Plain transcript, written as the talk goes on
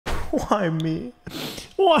Why me?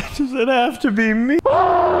 Why does it have to be me?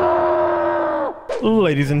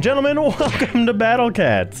 Ladies and gentlemen, welcome to Battle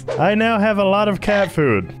Cats. I now have a lot of cat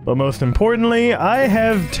food, but most importantly, I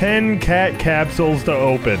have 10 cat capsules to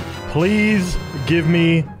open. Please give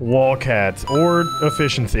me wall cats or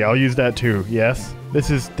efficiency. I'll use that too. Yes. This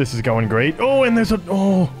is going great. Oh, and there's a...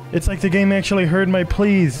 Oh, it's like the game actually heard my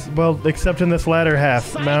pleas. Well, except in this latter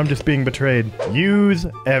half. Now I'm just being betrayed. Use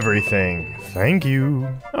everything. Thank you.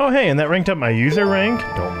 Oh, hey, and that ranked up my user rank.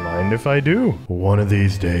 Don't mind if I do. One of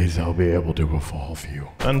these days, I'll be able to evolve you.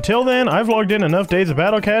 Until then, I've logged in enough days of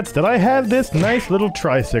Battle Cats that I have this nice little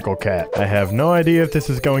tricycle cat. I have no idea if this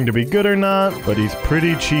is going to be good or not, but he's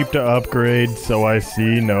pretty cheap to upgrade, so I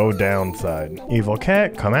see no downside. Evil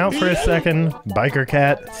cat, come out for a second. Biker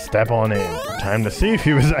cat, step on in. Time to see if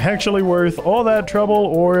he was actually worth all that trouble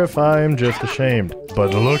or if I'm just ashamed.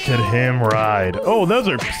 But look at him ride. Oh, those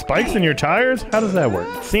are spikes in your tires? How does that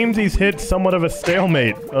work? Seems he's hit somewhat of a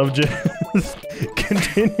stalemate of just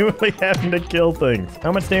continually having to kill things.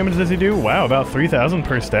 How much damage does he do? Wow, about 3,000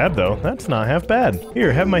 per stab though. That's not half bad.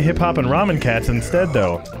 Here, have my hip hop and ramen cats instead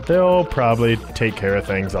though. They'll probably take care of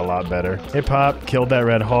things a lot better. Hip hop killed that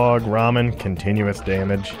red hog, ramen continuous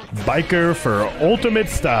damage. Biker for ultimate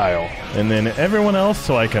style. And then everyone else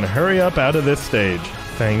so I can hurry up out of this stage.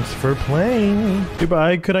 Thanks for playing.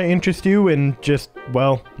 Goodbye, could I interest you in just,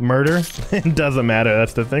 well, murder? It doesn't matter,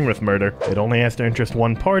 that's the thing with murder. It only has to interest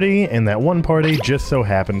one party, and that one party just so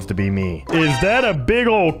happens to be me. Is that a big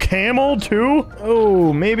old camel too?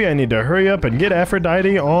 Oh, maybe I need to hurry up and get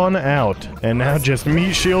Aphrodite on out. And now just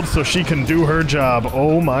meat shield so she can do her job.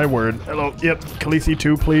 Oh my word. Hello, yep, Khaleesi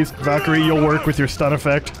too, please. Valkyrie, you'll work with your stun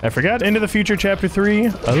effect. I forgot Into the Future Chapter 3.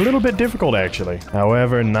 A little bit difficult actually.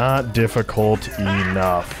 However, not difficult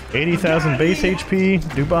enough. 80,000 base HP,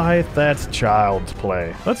 Dubai, that's child's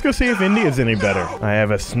play. Let's go see if India's any better. I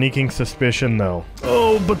have a sneaking suspicion though.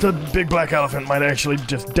 Oh, but the big black elephant might actually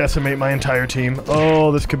just decimate my entire team.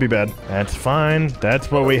 Oh, this could be bad. That's fine.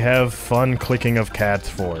 That's what we have fun clicking of cats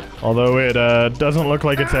for. Although it doesn't look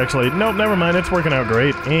like it's actually... Nope, never mind. It's working out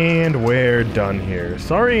great. And we're done here.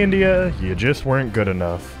 Sorry, India. You just weren't good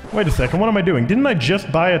enough. Wait a second, what am I doing? Didn't I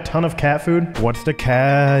just buy a ton of cat food? What's the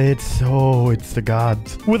cat? It's the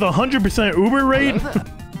gods. With 100% Uber rate?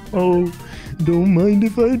 Oh, don't mind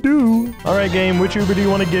if I do. All right, game, which Uber do you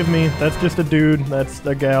want to give me? That's just a dude, that's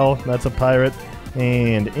a gal, that's a pirate.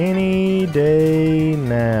 And any day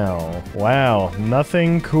now. Wow,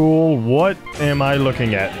 nothing cool. What am I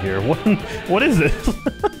looking at here? What is this?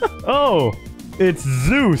 Oh, it's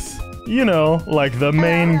Zeus. You know, like the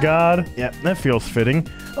main god. Yeah, that feels fitting.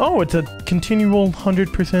 Oh, it's a continual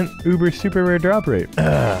 100% Uber super rare drop rate.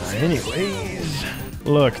 Anyways.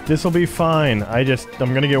 Look, this'll be fine. I'm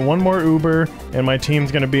gonna get one more Uber, and my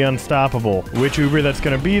team's gonna be unstoppable. Which Uber that's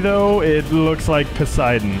gonna be, though? It looks like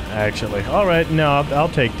Poseidon, actually. Alright, no, I'll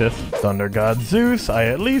take this. Thunder God Zeus, I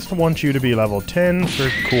at least want you to be level 10 for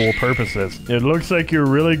cool purposes. It looks like you're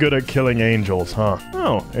really good at killing angels, huh?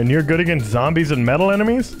 Oh, and you're good against zombies and metal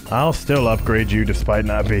enemies? I'll still upgrade you despite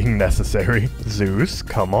not being necessary. Zeus,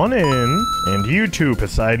 come on in. And you too,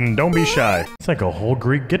 Poseidon, don't be shy. It's like a whole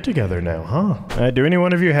Greek get-together now, huh? Do any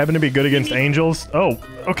one of you happen to be good against angels? Oh,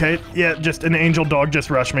 okay. Yeah, just an angel dog just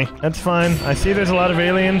rushed me. That's fine. I see there's a lot of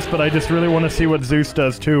aliens, but I just really want to see what Zeus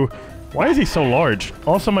does too. Why is he so large?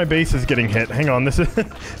 Also, my base is getting hit. Hang on, this is...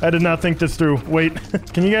 I did not think this through. Wait,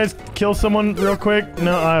 can you guys kill someone real quick?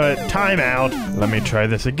 No, time out. Let me try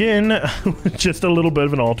this again. Just a little bit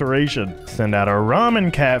of an alteration. Send out our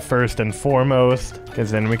ramen cat first and foremost,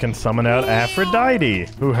 because then we can summon out Aphrodite,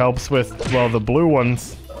 who helps with, well, the blue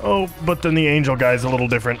ones. Oh, but then the angel guy's a little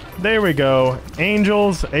different. There we go.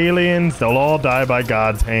 Angels, aliens, they'll all die by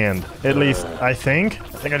God's hand. At least, I think.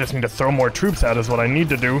 I think I just need to throw more troops out is what I need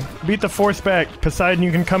to do. Beat the force back. Poseidon,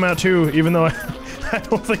 you can come out too, even though I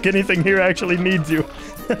don't think anything here actually needs you.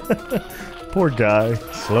 Poor guy.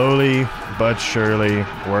 Slowly but surely,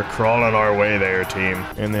 we're crawling our way there, team.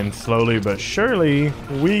 And then slowly but surely,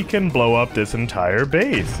 we can blow up this entire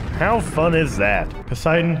base. How fun is that?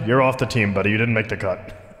 Poseidon, you're off the team, buddy. You didn't make the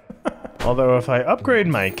cut. Although if I upgrade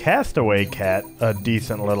my castaway cat a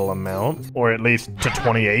decent little amount, or at least to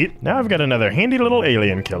 28, now I've got another handy little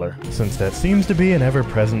alien killer, since that seems to be an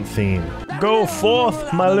ever-present theme. Go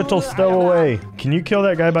forth, my little stowaway. Can you kill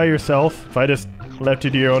that guy by yourself? If I just left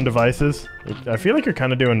you to your own devices? I feel like you're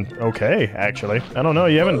kind of doing okay, actually. I don't know,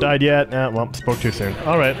 you haven't died yet. Well, spoke too soon.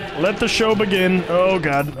 Alright, let the show begin. Oh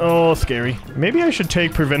god, oh, scary. Maybe I should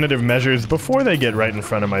take preventative measures before they get right in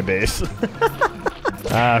front of my base.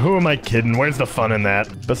 Who am I kidding? Where's the fun in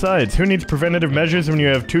that? Besides, who needs preventative measures when you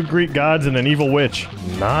have 2 Greek gods and an evil witch?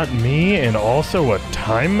 Not me, and also a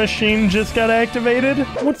time machine just got activated?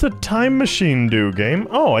 What's a time machine do, game?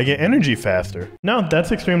 Oh, I get energy faster. No,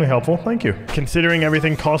 that's extremely helpful, thank you. Considering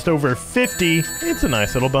everything cost over 50, it's a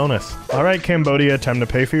nice little bonus. All right, Cambodia, time to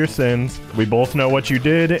pay for your sins. We both know what you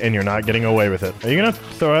did, and you're not getting away with it. Are you gonna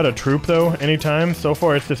throw out a troop, though, anytime? So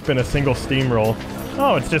far, it's just been a single steamroll.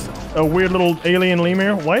 Oh, it's just a weird little alien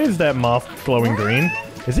lemur. Why is that moth glowing green?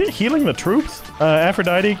 Is it healing the troops?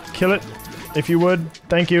 Aphrodite, kill it, if you would.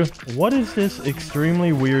 Thank you. What is this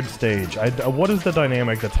extremely weird stage? What is the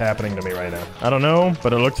dynamic that's happening to me right now? I don't know,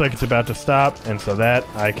 but it looks like it's about to stop, and so that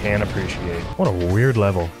I can appreciate. What a weird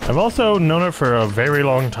level. I've also known it for a very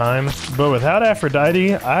long time, but without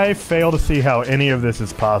Aphrodite, I fail to see how any of this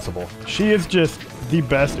is possible. She is just the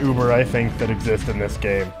best Uber, I think, that exists in this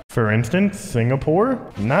game. For instance, Singapore?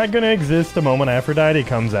 Not gonna exist the moment Aphrodite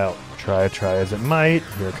comes out. Try as it might,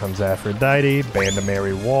 here comes Aphrodite, band of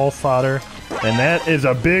merry wall fodder, and that is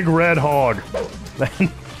a big red hog.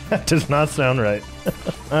 That does not sound right.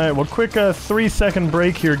 Alright, well, quick 3-second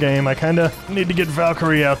break here, game. I kinda need to get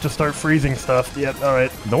Valkyrie out to start freezing stuff. Yep,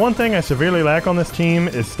 alright. The one thing I severely lack on this team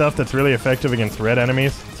is stuff that's really effective against red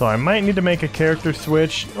enemies, so I might need to make a character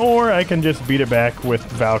switch, or I can just beat it back with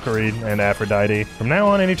Valkyrie and Aphrodite. From now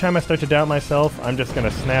on, anytime I start to doubt myself, I'm just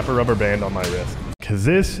gonna snap a rubber band on my wrist. Cause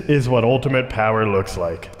this is what ultimate power looks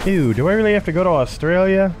like. Ew, do I really have to go to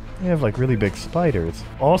Australia? They have like really big spiders.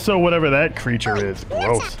 Also, whatever that creature is,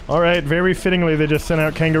 gross. All right, very fittingly, they just sent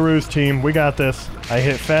out kangaroos team. We got this. I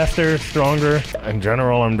hit faster, stronger. In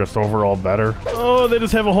general, I'm just overall better. Oh, they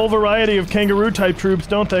just have a whole variety of kangaroo type troops,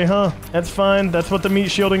 don't they, huh? That's fine. That's what the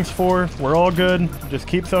meat shielding's for. We're all good. Just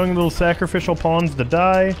keep throwing little sacrificial pawns to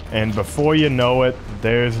die. And before you know it,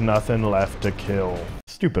 there's nothing left to kill.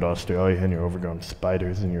 Stupid Australia and your overgrown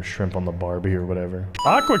spiders and your shrimp on the Barbie or whatever.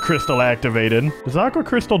 Aqua Crystal activated. Does Aqua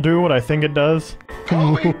Crystal do what I think it does?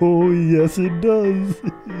 Oh, yes it does.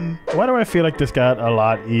 Why do I feel like this got a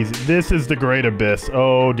lot easier? This is the Great Abyss.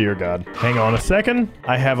 Oh, dear God. Hang on a second.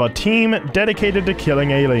 I have a team dedicated to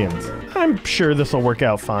killing aliens. I'm sure this will work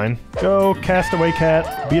out fine. Go, Castaway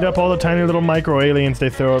Cat. Beat up all the tiny little micro aliens they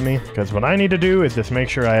throw at me. Because what I need to do is just make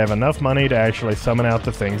sure I have enough money to actually summon out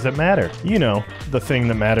the things that matter. You know, the thing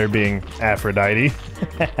that matter being Aphrodite.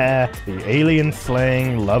 The alien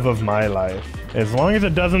slaying love of my life. As long as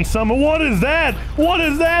it doesn't summon— What is that? What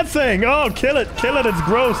is that thing? Oh, kill it. Kill it. It's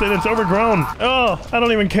gross and it's overgrown. Oh, I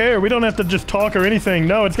don't even care. We don't have to just talk or anything.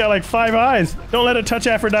 No, it's got like 5 eyes. Don't let it touch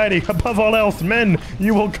Aphrodite. Above all else, men,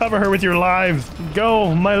 you will cover her with your lives.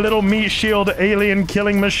 Go, my little meat shield alien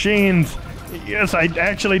killing machines. Yes, I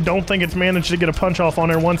actually don't think it's managed to get a punch off on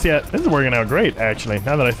her once yet. This is working out great, actually,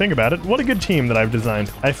 now that I think about it. What a good team that I've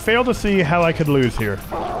designed. I fail to see how I could lose here.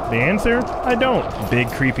 The answer? I don't. Big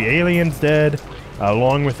creepy aliens dead,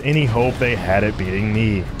 along with any hope they had at beating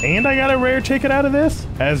me. And I got a rare ticket out of this,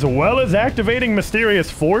 as well as activating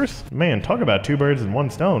Mysterious Force. Man, talk about 2 birds in 1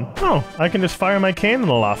 stone. Oh, I can just fire my cannon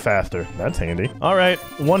a lot faster. That's handy. All right,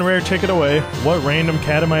 1 rare ticket away. What random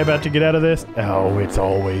cat am I about to get out of this? Oh, it's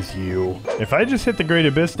always you. If I just hit the Great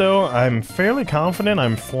Abyss, though, I'm fairly confident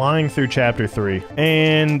I'm flying through Chapter 3.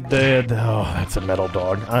 And oh, that's a metal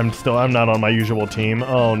dog. I'm not on my usual team.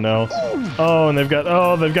 Oh, no. Oh, and they've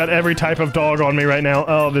got every type of dog on me right now.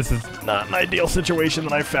 Oh, this is not an ideal situation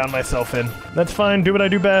that I found myself in. That's fine. Do what I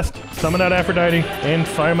do best. Summon out Aphrodite and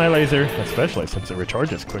fire my laser, especially since it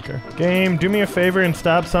recharges quicker. Game, do me a favor and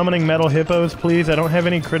stop summoning metal hippos, please. I don't have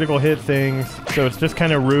any critical hit things, so it's just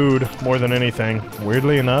kind of rude more than anything.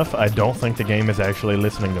 Weirdly enough, I don't think the game is actually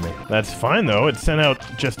listening to me. That's fine, though. It sent out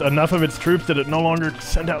just enough of its troops that it no longer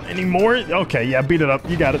sent out any more. Okay, yeah, beat it up.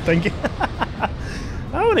 You got it. Thank you.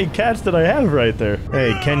 How many cats did I have right there?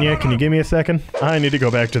 Hey, Kenya, can you give me a second? I need to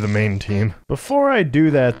go back to the main team. Before I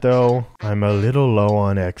do that, though, I'm a little low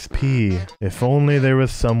on XP. If only there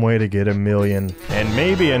was some way to get 1,000,000. And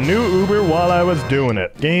maybe a new Uber while I was doing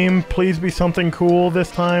it. Game, please be something cool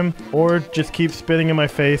this time. Or just keep spitting in my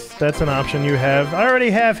face. That's an option you have. I already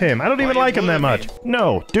have him. I don't even like him that much.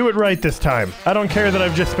 No, do it right this time. I don't care that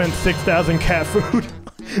I've just spent 6,000 cat food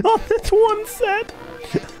on this 1 set.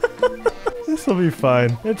 This'll be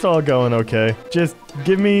fine. It's all going okay. Just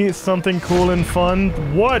give me something cool and fun.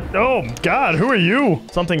 What? Oh, God, who are you?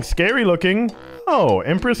 Something scary looking. Oh,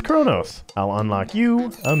 Empress Kronos. I'll unlock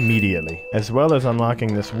you immediately, as well as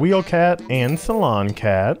unlocking this wheel cat and salon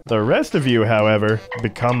cat. The rest of you, however,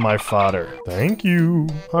 become my fodder. Thank you.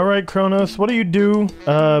 All right, Kronos, what do you do?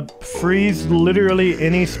 Freeze literally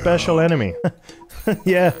any special enemy.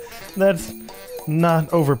 Yeah, that's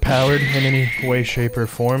not overpowered in any way, shape, or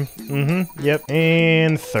form. Yep.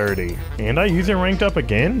 And 30. And I use it ranked up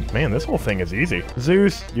again? Man, this whole thing is easy.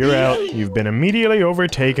 Zeus, you're out. You've been immediately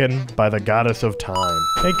overtaken by the goddess of time.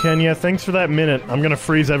 Hey, Kenya, thanks for that minute. I'm gonna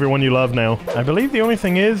freeze everyone you love now. I believe the only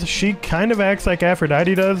thing is, she kind of acts like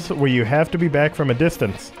Aphrodite does, where you have to be back from a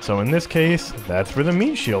distance. So in this case, that's where the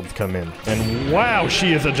meat shields come in. And wow,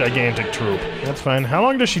 she is a gigantic troop. That's fine. How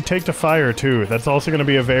long does she take to fire, too? That's also gonna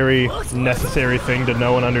be a very necessary thing to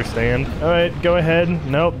know and understand. All right, go ahead.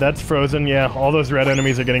 Nope, that's frozen. Yeah, all those red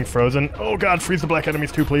enemies are getting frozen. Oh god, freeze the black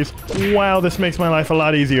enemies too, please. Wow, this makes my life a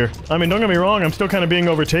lot easier. I mean, don't get me wrong, I'm still kind of being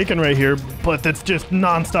overtaken right here, but that's just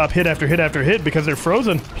non-stop hit after hit after hit because they're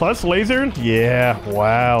frozen. Plus laser? Yeah,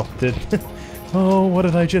 wow. Oh, what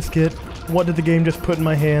did I just get? What did the game just put in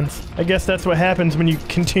my hands? I guess that's what happens when you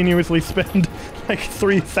continuously spend like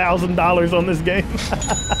 $3,000 on this game.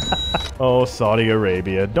 Oh, Saudi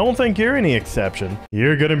Arabia. Don't think you're any exception.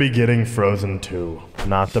 You're gonna be getting Frozen 2.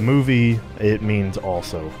 Not the movie, it means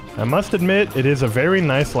also. I must admit, it is a very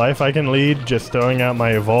nice life I can lead just throwing out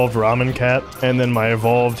my evolved ramen cat and then my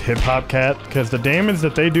evolved hip-hop cat, because the damage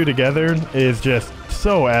that they do together is just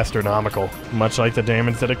so astronomical. Much like the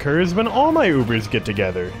damage that occurs when all my Ubers get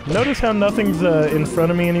together. Notice how nothing's in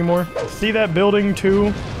front of me anymore? See that building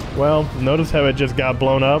too? Well, notice how it just got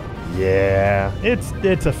blown up? Yeah,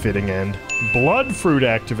 it's a fitting end. Blood fruit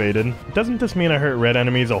activated. Doesn't this mean I hurt red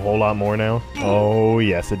enemies a whole lot more now? Oh,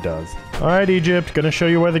 yes it does. Alright, Egypt, gonna show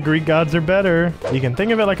you why the Greek gods are better. You can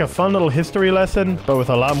think of it like a fun little history lesson, but with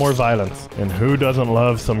a lot more violence. And who doesn't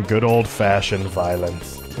love some good old-fashioned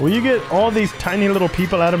violence? Will you get all these tiny little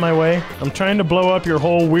people out of my way? I'm trying to blow up your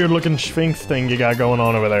whole weird-looking sphinx thing you got going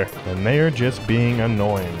on over there. And they are just being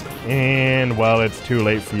annoying. And, well, it's too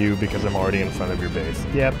late for you because I'm already in front of your base.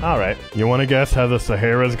 Yep, alright. You wanna guess how the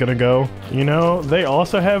Sahara's gonna go? You know, they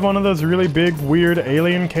also have one of those really big, weird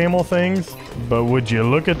alien camel things. But would you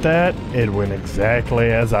look at that? It went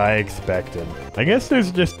exactly as I expected. I guess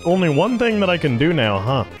there's just only one thing that I can do now,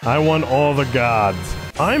 huh? I want all the gods.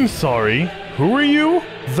 I'm sorry. Who are you?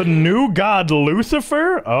 The new god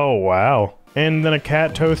Lucifer? Oh, wow. And then a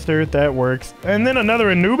cat toaster, that works. And then another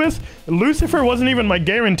Anubis? Lucifer wasn't even my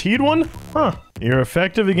guaranteed one? Huh. You're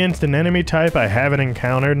effective against an enemy type I haven't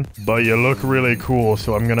encountered, but you look really cool,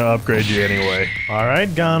 so I'm gonna upgrade you anyway.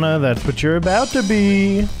 Alright, Ghana, that's what you're about to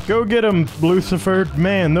be. Go get him, Lucifer.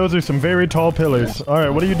 Man, those are some very tall pillars.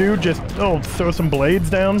 Alright, what do you do? Just, throw some blades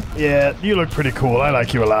down? Yeah, you look pretty cool. I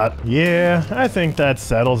like you a lot. Yeah, I think that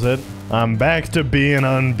settles it. I'm back to being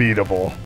unbeatable.